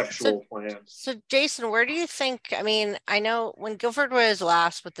conceptual plans. So Jason, where do you think, I know when Guilford was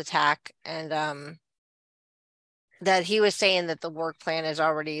last with the TAC and that he was saying that the work plan is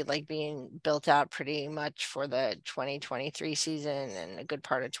already like being built out pretty much for the 2023 season and a good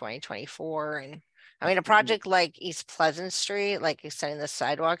part of 2024. And a project like East Pleasant Street, like extending the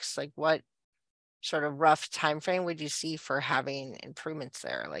sidewalks, like what sort of rough time frame would you see for having improvements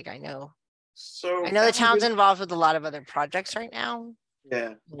there? Like I know the town's involved with a lot of other projects right now.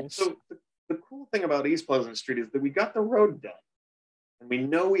 Yeah. So the cool thing about East Pleasant Street is that we got the road done, and we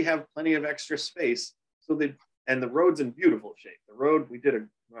know we have plenty of extra space. And the road's in beautiful shape. The road, we did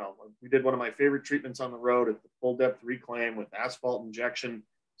one of my favorite treatments on the road at the full depth reclaim with asphalt injection.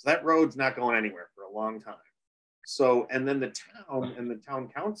 So that road's not going anywhere for a long time. So, and then the town and the town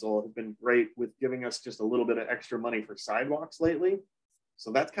council have been great with giving us just a little bit of extra money for sidewalks lately. So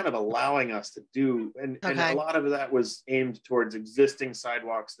that's kind of allowing us to do, and a lot of that was aimed towards existing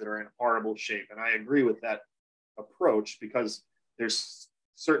sidewalks that are in horrible shape. And I agree with that approach, because there's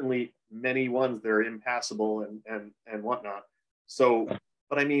certainly many ones that are impassable and whatnot. So,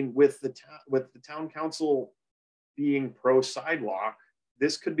 but I mean, with the town council being pro sidewalk,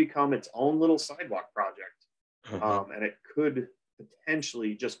 this could become its own little sidewalk project. And it could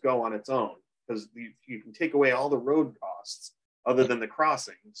potentially just go on its own, because you can take away all the road costs other than the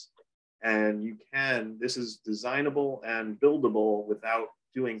crossings, and this is designable and buildable without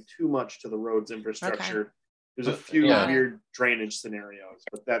doing too much to the road's infrastructure. There's a few weird drainage scenarios,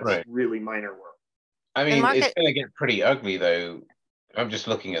 but that's really minor work. I mean, it's going to get pretty ugly though. I'm just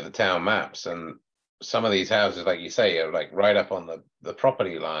looking at the town maps, and some of these houses, like you say, are like right up on the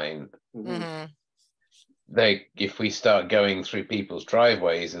property line. If we start going through people's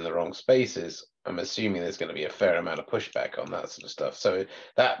driveways in the wrong spaces, I'm assuming there's going to be a fair amount of pushback on that sort of stuff. So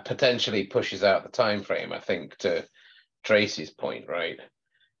that potentially pushes out the time frame, I think, to Tracy's point, right?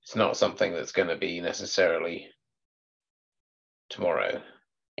 It's not something that's going to be necessarily tomorrow.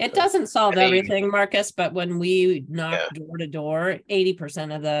 It doesn't solve everything, Marcus, but when we knock door to door,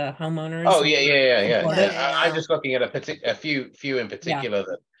 80% of the homeowners. Oh, yeah. I'm just looking at a few in particular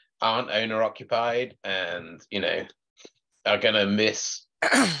that aren't owner occupied, and are going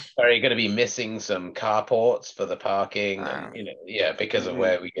to be missing some carports for the parking, and because of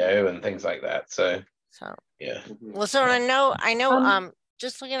where we go and things like that. So well, so I know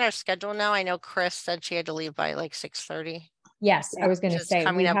just looking at our schedule now, I know Chris said she had to leave by like 6:30. Yes, I was going to say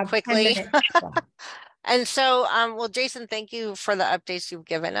coming up quickly. And so, well, Jason, thank you for the updates you've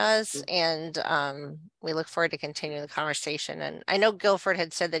given us, and we look forward to continuing the conversation. And I know Guilford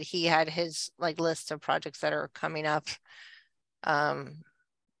had said that he had his list of projects that are coming up.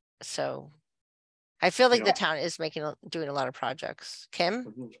 So I feel like the town is doing a lot of projects.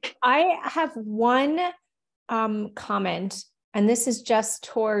 Kim? I have one comment, and this is just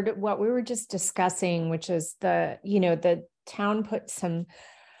toward what we were just discussing, which is the town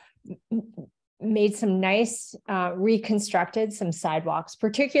made some nice reconstructed some sidewalks,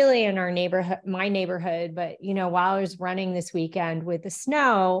 particularly in my neighborhood. But while I was running this weekend with the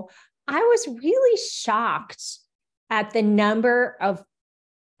snow, I was really shocked at the number of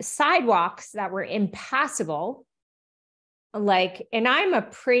sidewalks that were impassable. And I'm a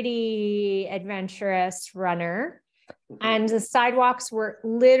pretty adventurous runner, and the sidewalks were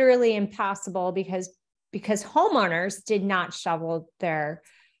literally impassable because homeowners did not shovel their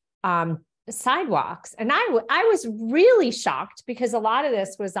sidewalks. And I was really shocked, because a lot of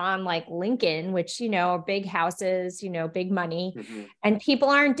this was on Lincoln, which, big houses, big money, and people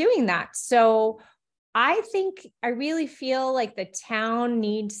aren't doing that. So I really feel like the town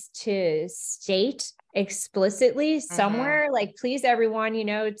needs to state explicitly somewhere, please everyone,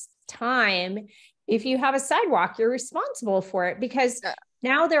 it's time. If you have a sidewalk, you're responsible for it, because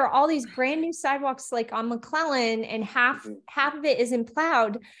now there are all these brand new sidewalks on McClellan, and half of it isn't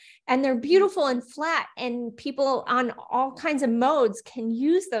plowed, and they're beautiful and flat, and people on all kinds of modes can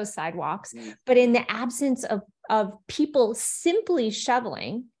use those sidewalks. But in the absence of people simply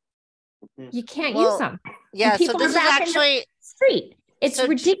shoveling, you can't use them. Yeah, so this is actually street. It's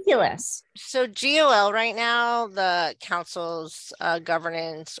ridiculous. So GOL right now, the council's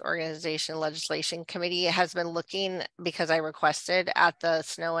governance organization legislation committee has been looking, because I requested, at the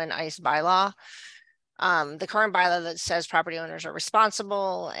snow and ice bylaw. The current bylaw that says property owners are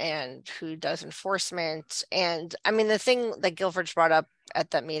responsible and who does enforcement. And I mean, the thing that Guilford's brought up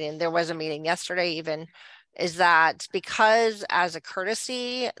at that meeting, there was a meeting yesterday even, is that because as a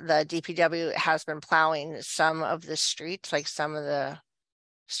courtesy, the DPW has been plowing some of the streets, some of the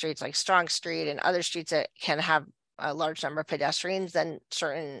streets like Strong Street and other streets that can have a large number of pedestrians, then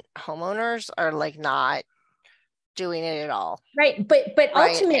certain homeowners are not doing it at all. Right. But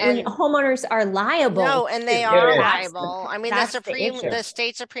ultimately homeowners are liable. No, and they are liable. I mean, the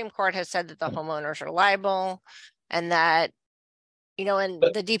state Supreme Court has said that the homeowners are liable, and that, and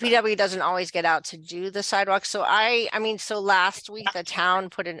the DPW doesn't always get out to do the sidewalks. So so last week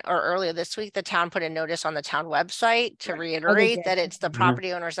earlier this week, the town put a notice on the town website to reiterate that it's the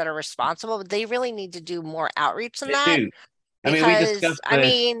property owners that are responsible, but they really need to do more outreach than that. Because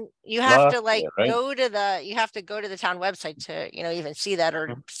you have to go to the town website to even see that,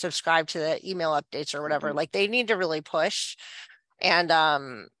 or subscribe to the email updates or whatever. They need to really push. And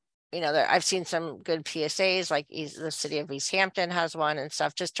I've seen some good PSAs, the city of East Hampton has one and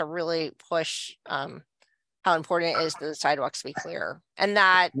stuff, just to really push how important it is that the sidewalks be clear, and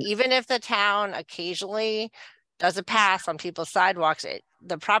that even if the town occasionally does a pass on people's sidewalks,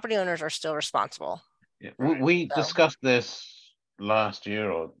 the property owners are still responsible. We discussed this last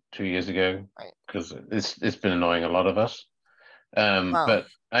year or 2 years ago, because it's been annoying a lot of us. But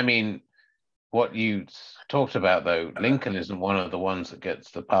I mean, what you talked about though, Lincoln isn't one of the ones that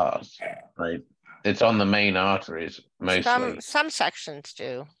gets the pass, right? It's on the main arteries mostly. Some sections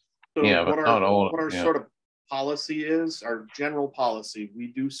do. So yeah, but not all. What our sort of policy is, our general policy, we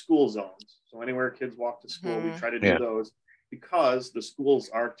do school zones. So anywhere kids walk to school, we try to do those, because the schools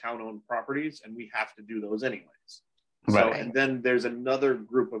are town-owned properties and we have to do those anyways. So, and then there's another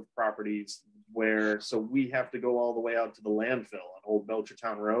group of properties where, so we have to go all the way out to the landfill on Old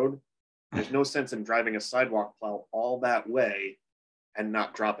Belchertown Road. There's no sense in driving a sidewalk plow all that way and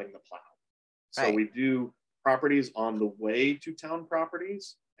not dropping the plow. So we do properties on the way to town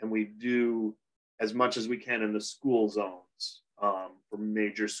properties, and we do as much as we can in the school zones for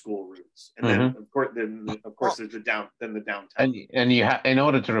major school routes. And then of course there's the downtown. And you in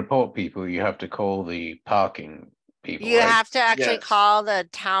order to report people, you have to call the parking people. You have to actually call the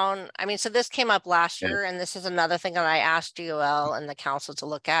town. I mean, so this came up last year, and this is another thing that I asked GOL and the council to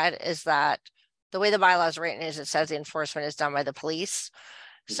look at, is that the way the bylaw is written is it says the enforcement is done by the police.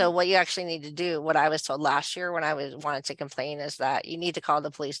 So what you actually need to do, what I was told last year when I wanted to complain, is that you need to call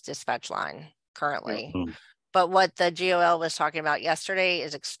the police dispatch line currently. But what the GOL was talking about yesterday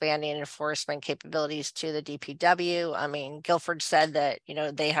is expanding enforcement capabilities to the DPW. I mean, Guilford said that, you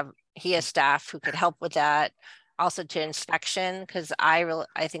know, he has staff who could help with that. Also to inspection, because I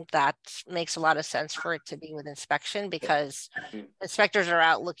think that makes a lot of sense for it to be with inspection, because inspectors are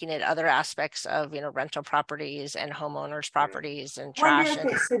out looking at other aspects of, you know, rental properties and homeowners properties and trash. And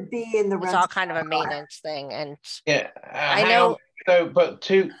it should be in the it's all kind of a maintenance thing. And I know. So, but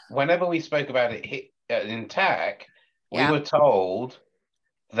whenever we spoke about it in TAC, we were told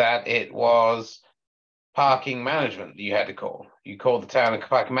that it was parking management you had to call. You call the town and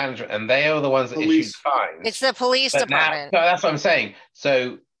parking management, and they are the ones that issue fines. It's the police department. Now, that's what I'm saying.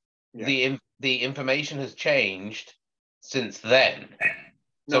 So the information has changed since then.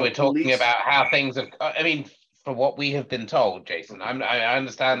 So we're talking about how things have. I mean, for what we have been told, Jason, I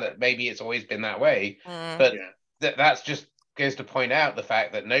understand that maybe it's always been that way, but that's just goes to point out the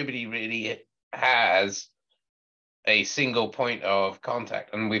fact that nobody really has a single point of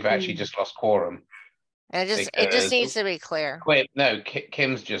contact, and we've actually just lost quorum. And it just needs to be clear. Wait, no,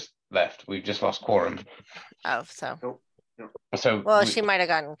 Kim's just left. We've just lost quorum. Oh, so. So well, she might have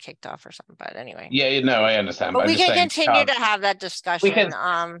gotten kicked off or something, but anyway. Yeah, no, I understand. But we can continue to have that discussion. We can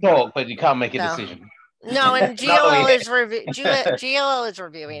talk, but you can't make a decision. No, and GOL is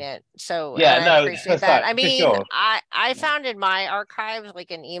reviewing it. So I appreciate that. I mean, I found in my archives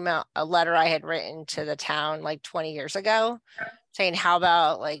like a letter I had written to the town like 20 years ago, saying how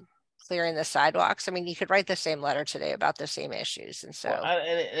about like clearing the sidewalks. I mean, you could write the same letter today about the same issues. And so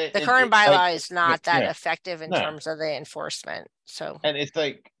the current bylaw is not that effective in terms of the enforcement. So, and it's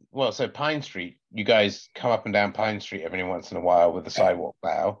like, well, so Pine Street, you guys come up and down Pine Street every once in a while with the sidewalk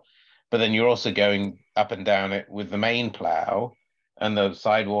plow, but then you're also going up and down it with the main plow, and the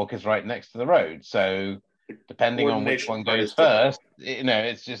sidewalk is right next to the road. So depending on which one goes first, you know,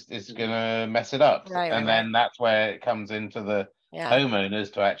 it's gonna mess it up. Then that's where it comes into the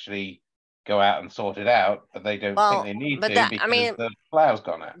homeowners to actually go out and sort it out, but they don't think they need to because the plow's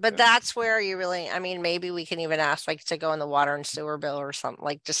gone out. But that's where you really, I mean, maybe we can even ask like to go in the water and sewer bill or something,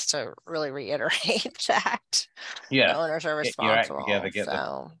 like just to really reiterate that the owners are responsible.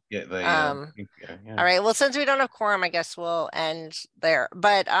 All right. Well, since we don't have quorum, I guess we'll end there.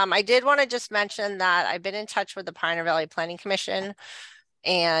 But I did want to just mention that I've been in touch with the Pioneer Valley Planning Commission,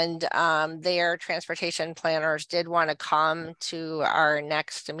 and their transportation planners did want to come to our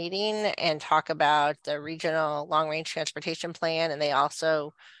next meeting and talk about the regional long-range transportation plan. And they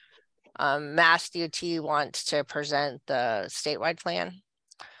also, Mass DOT wants to present the statewide plan.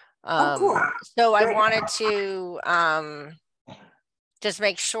 So I wanted to just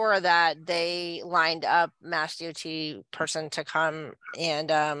make sure that they lined up Mass DOT person to come.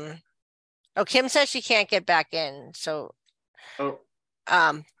 And Kim says she can't get back in. So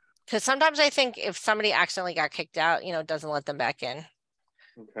because sometimes I think if somebody accidentally got kicked out, you know, it doesn't let them back in.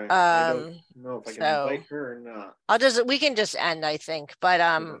 Okay. I don't know if I can invite her or not. We can just end, I think. But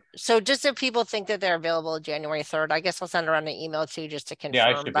so just if people think that they're available January 3rd, I guess I'll send around an email too just to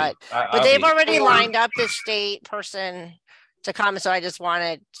confirm. But they've already lined up the state person to come. So I just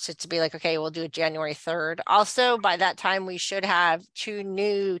wanted to be like, okay, we'll do it January 3rd. Also, by that time, we should have 2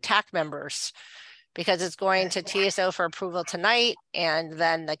 new TAC members, because it's going to TSO for approval tonight, and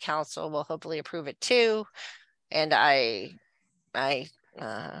then the council will hopefully approve it too. And I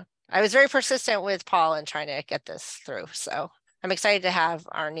was very persistent with Paul in trying to get this through. So I'm excited to have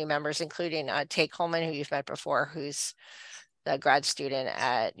our new members, including Tate Coleman, who you've met before, who's the grad student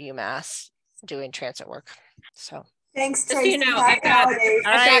at UMass doing transit work. So thanks, Just Tracy. so you know, all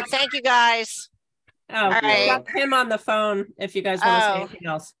right, thank you guys. Oh, all right. I got him on the phone if you guys want to say anything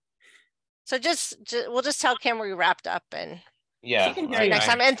else. So we'll just tell Kim we wrapped up, and yeah, see you next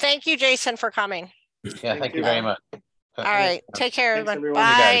time. And thank you, Jason, for coming. Yeah, thank you very much. All right, take care, everyone.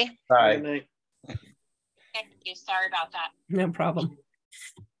 Bye. Bye. Thank you. Sorry about that. No problem.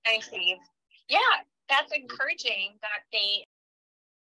 Thanks, Steve. Yeah, that's encouraging that they